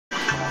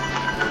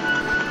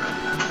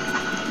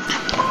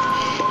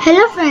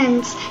Hello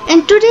friends,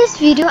 in today's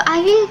video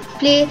I will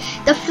play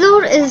The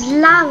Floor is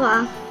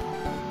Lava.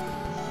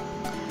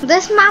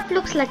 This map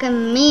looks like a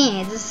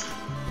maze.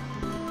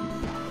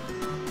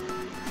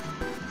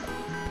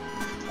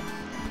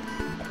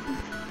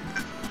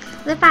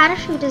 The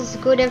parachute is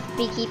good if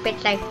we keep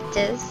it like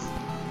this.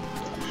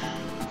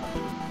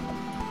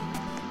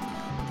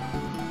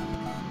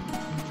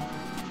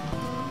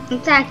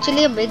 It's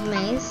actually a big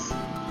maze.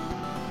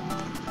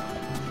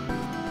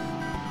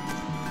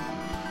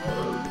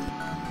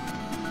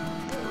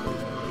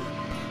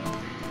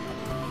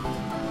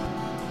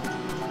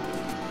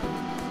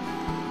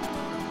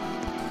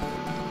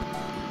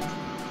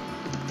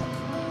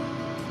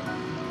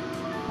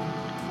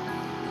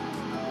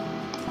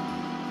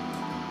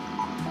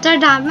 The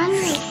diamond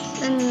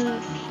is in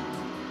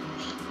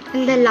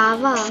the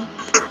lava.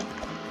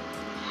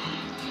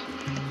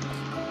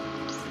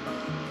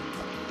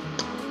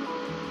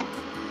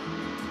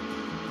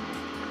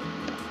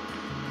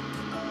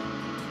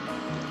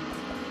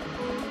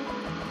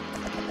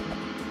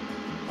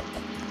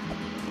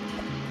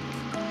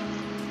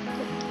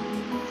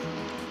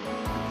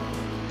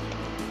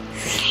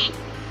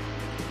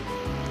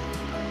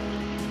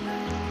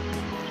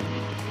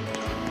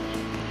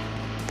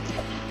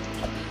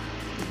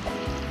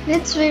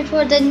 Let's wait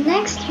for the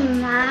next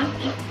map,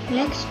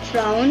 next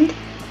round.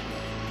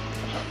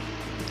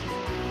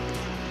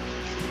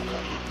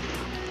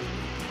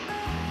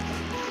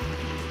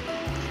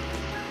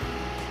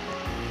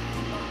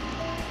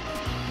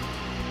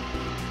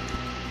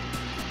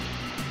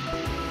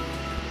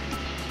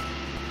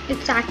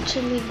 It's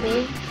actually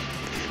big.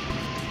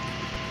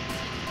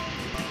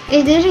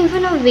 Is there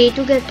even a way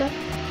to get up?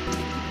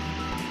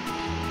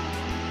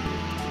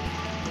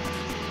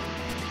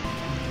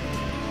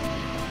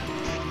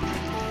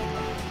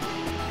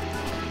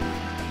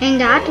 In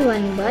that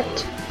one,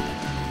 but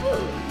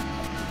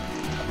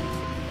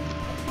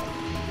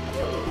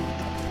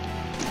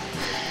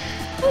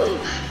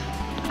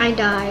I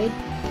died.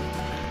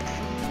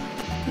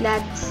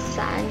 That's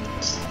sad.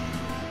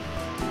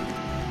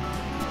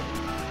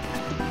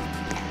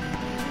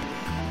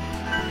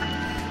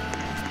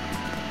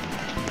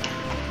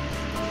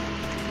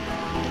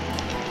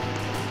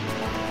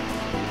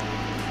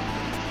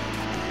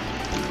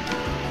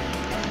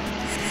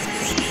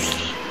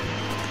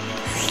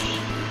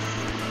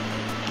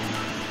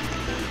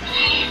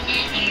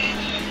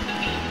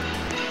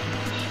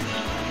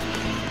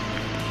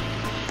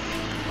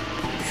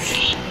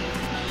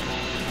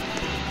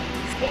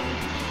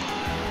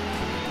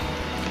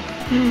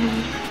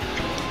 Hmm.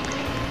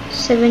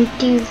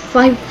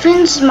 75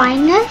 wins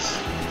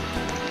minus?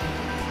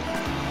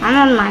 I'm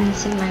not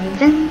minusing my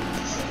wins.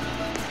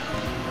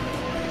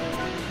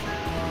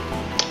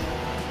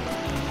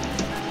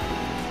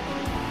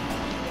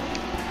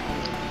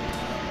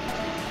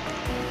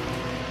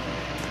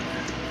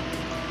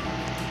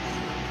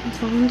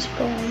 Someone's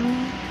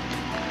born.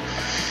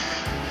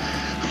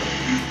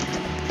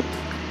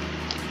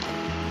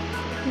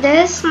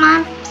 This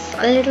map's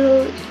a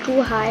little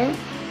too high.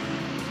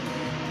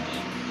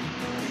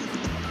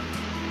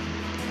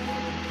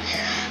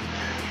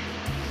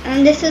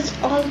 And this is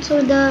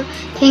also the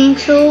thing,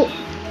 so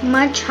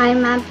much high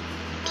maps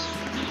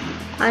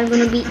are going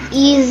to be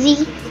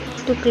easy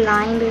to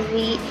climb if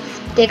we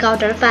take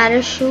out our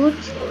parachute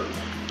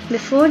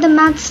before the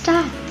map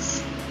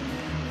starts.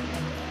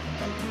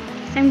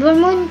 And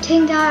one more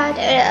thing that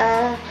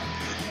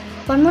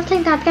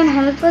can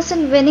help us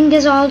in winning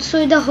is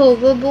also the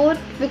hoverboard,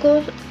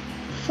 because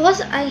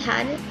first I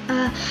had it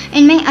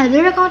in my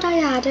other account. I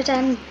had it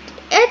and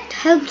it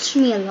helps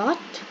me a lot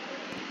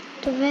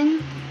to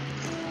win.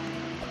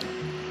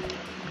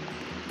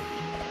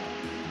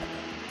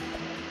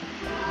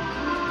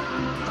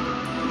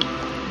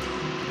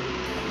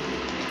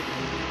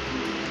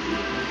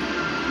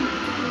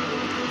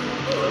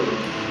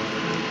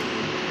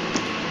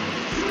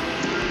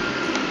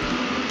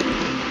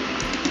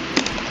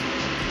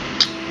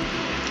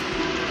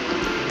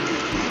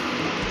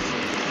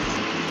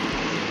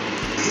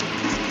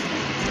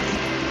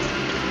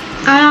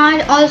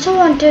 And I also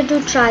wanted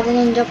to try the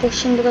ninja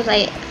potion because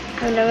I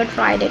have never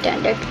tried it,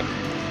 and it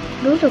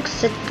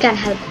looks it can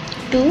help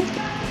too,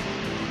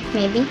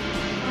 maybe.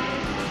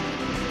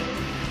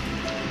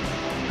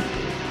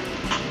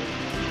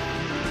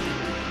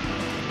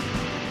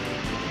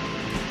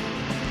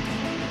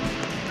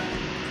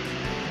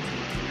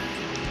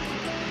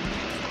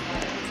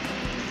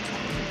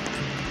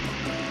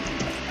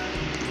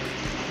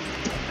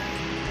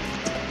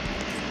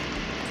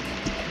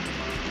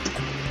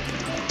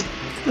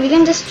 We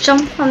can just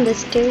jump from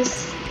this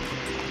case.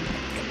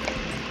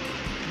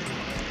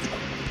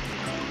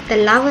 The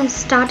lava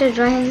started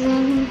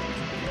rising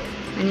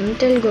and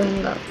until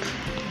going up.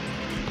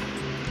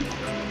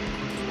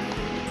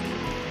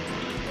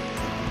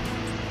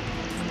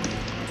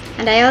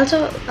 And I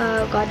also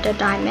got a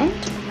diamond.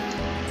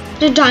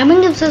 The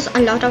diamond gives us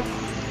a lot of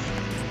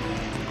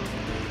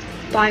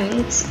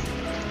points.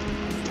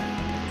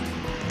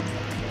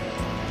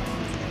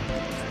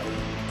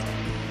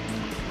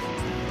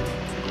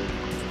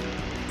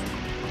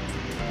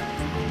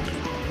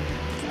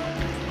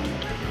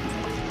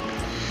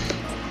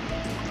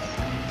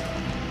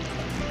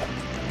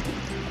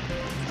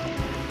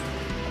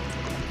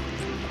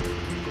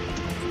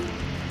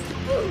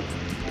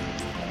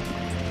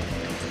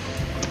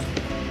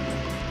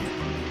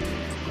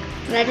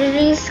 That is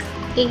really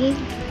scary.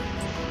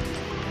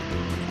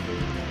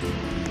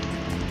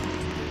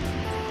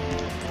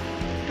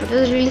 It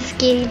was really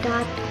scary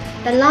that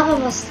the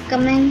lava was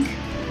coming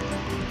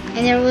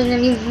and there was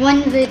only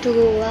one way to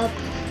go up,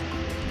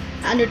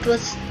 and it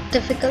was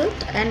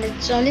difficult, and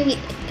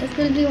it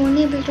will be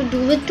only able to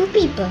do with 2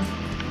 people.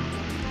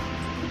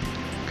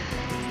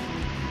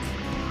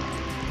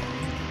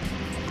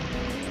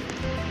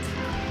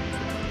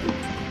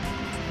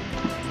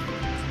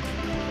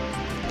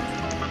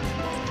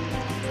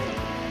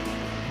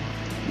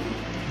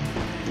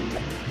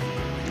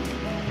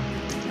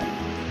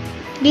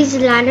 These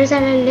ladders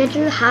are a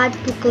little hard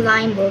to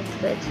climb up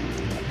with,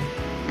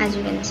 as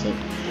you can see.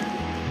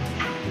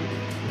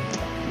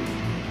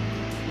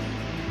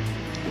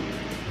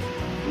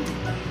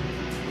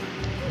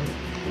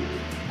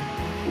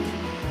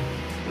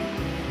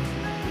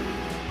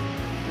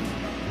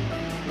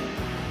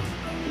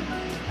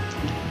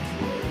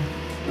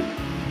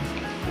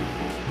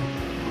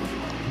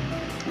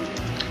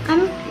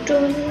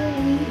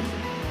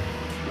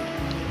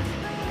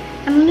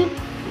 I'm only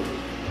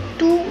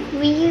 2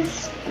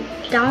 ways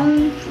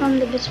down from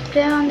the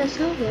display on the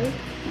server.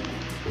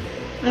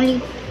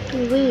 Only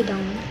 2 way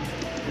down.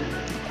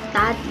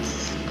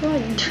 That's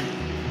good.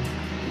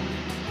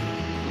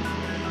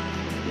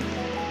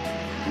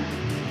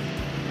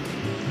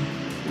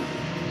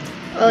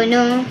 Oh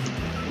no.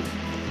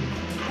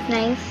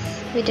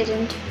 Nice. We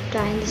didn't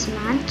die in this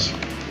match.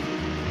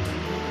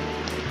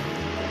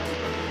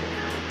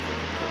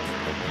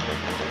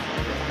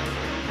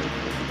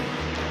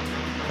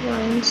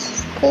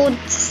 Points,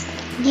 codes,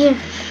 gear,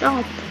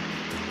 shop.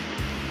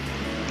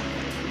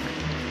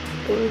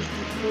 Push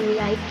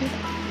VIP.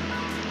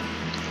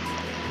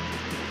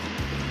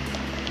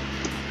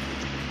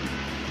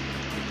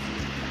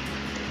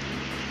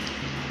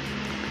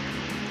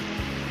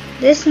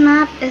 This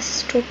map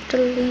is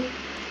totally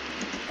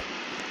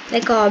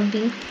like a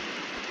hobby.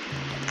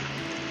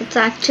 It's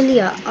actually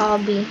a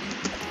hobby.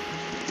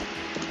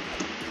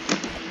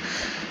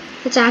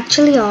 It's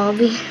actually a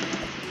hobby.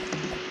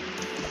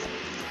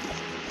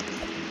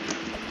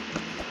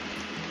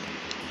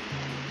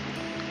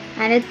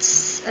 And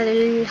it's a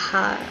little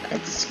hard,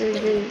 it's a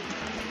little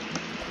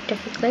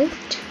difficult,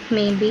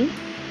 maybe.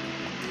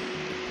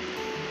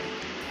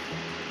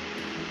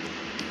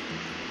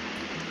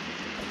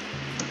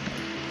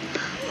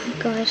 Oh my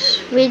gosh,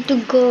 where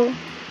to go?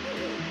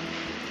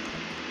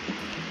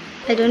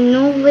 I don't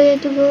know where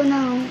to go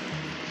now.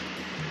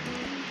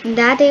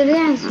 That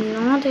area is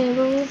not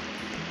able.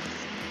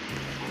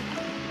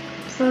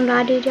 From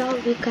that area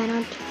we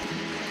cannot.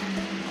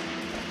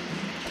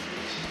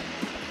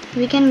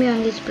 We can be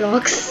on these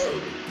blocks.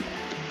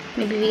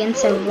 Maybe we can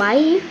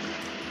survive.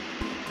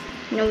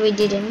 No, we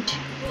didn't.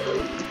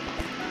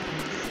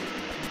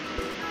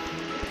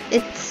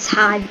 It's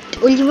hard.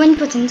 Only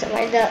 1%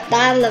 survived.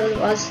 That level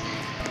was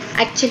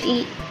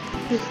actually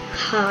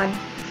hard.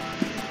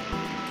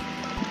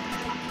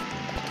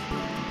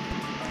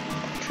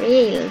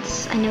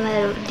 Trails. I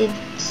never did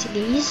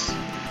these.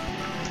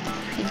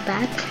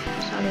 Feedback.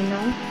 Sorry,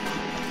 no.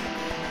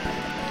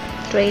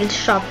 Trail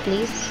shop,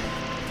 please.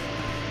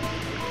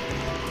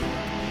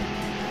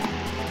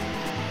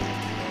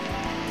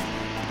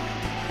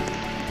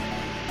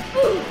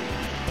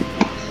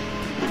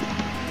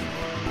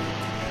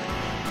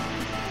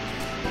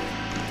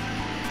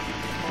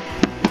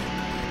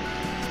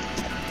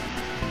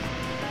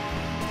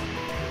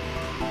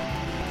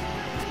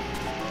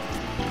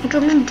 I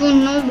really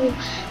don't know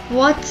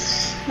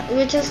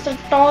which is the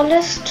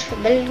tallest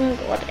building.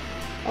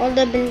 All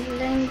the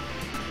buildings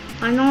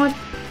are not,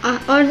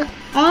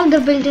 all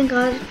the buildings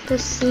are the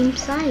same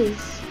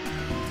size,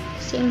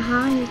 same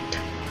height.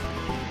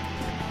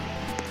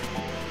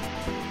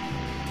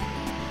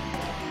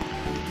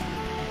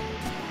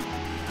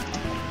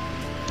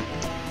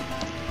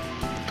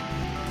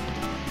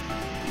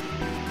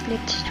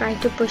 Let's try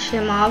to push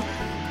him off.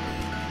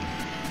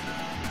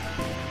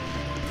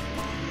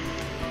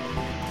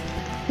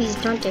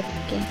 He's not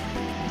FK.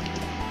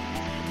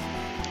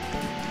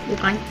 You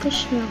can't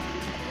push me off.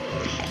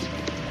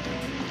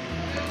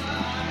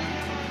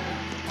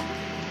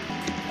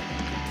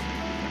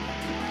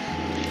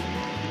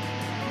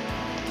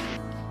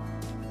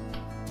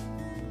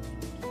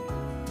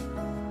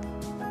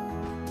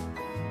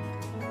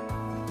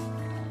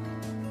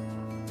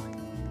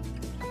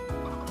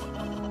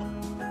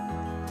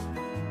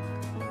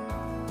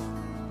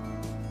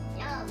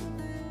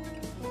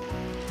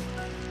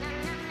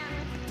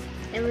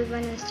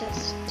 Everyone is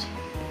just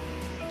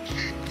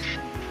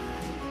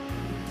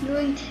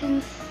doing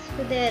things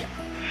with their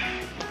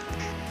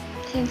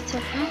things to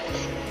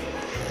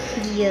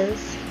have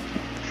gears.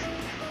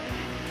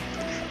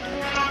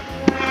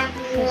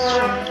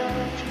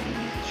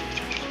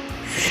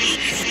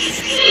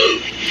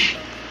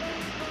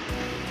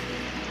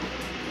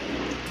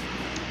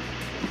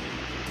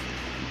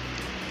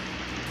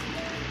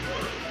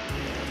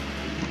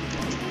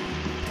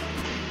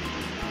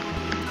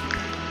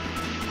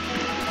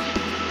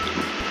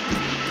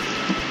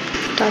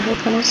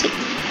 we're gonna see.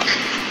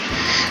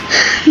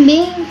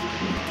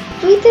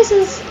 Maybe this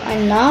is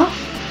enough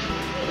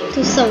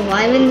to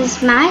survive in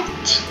this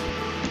match.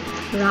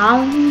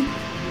 Round,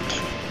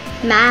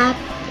 map,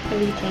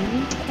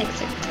 everything,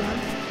 etc.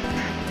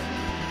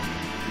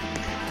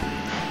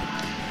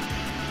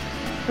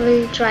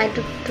 We'll try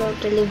to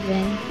totally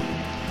win.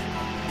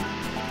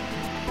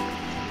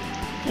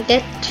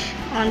 Get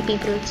on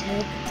people's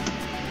head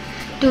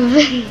to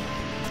win.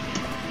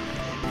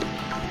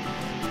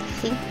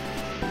 See?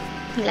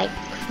 Like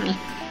me.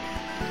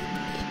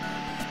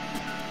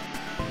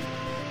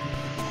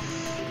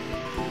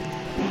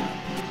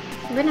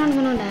 We're not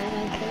gonna die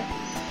like this.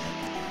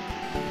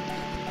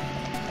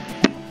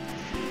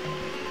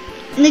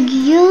 The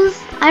gears,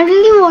 I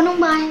really wanna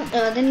buy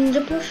the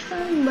ninja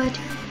potion,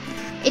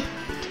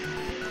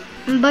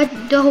 but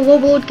the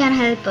hoverboard can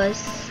help us.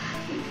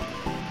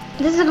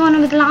 This is gonna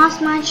be the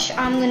last match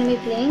I'm gonna be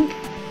playing.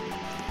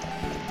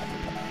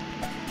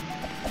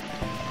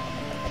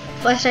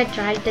 First I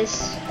tried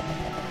this.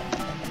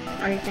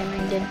 All the time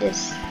I did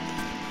this.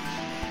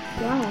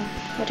 Wow,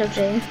 what a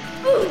brain.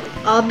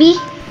 Obby?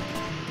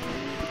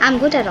 I'm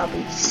good at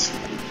obbies.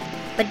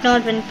 But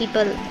not when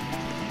people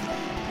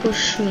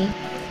push me.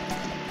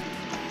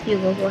 You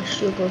go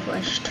first, you go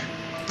first.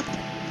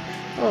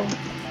 Oh,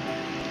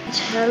 it's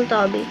health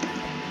obby.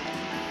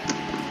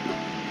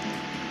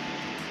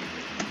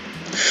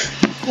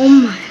 Oh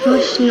my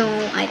gosh, no,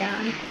 I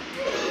can't.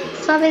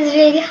 Stop is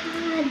really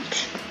hard.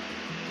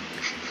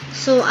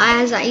 So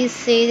as I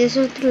say, this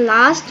was the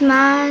last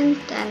match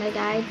and I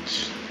died.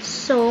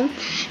 So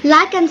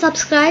like and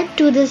subscribe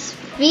to this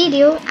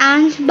video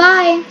and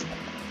bye.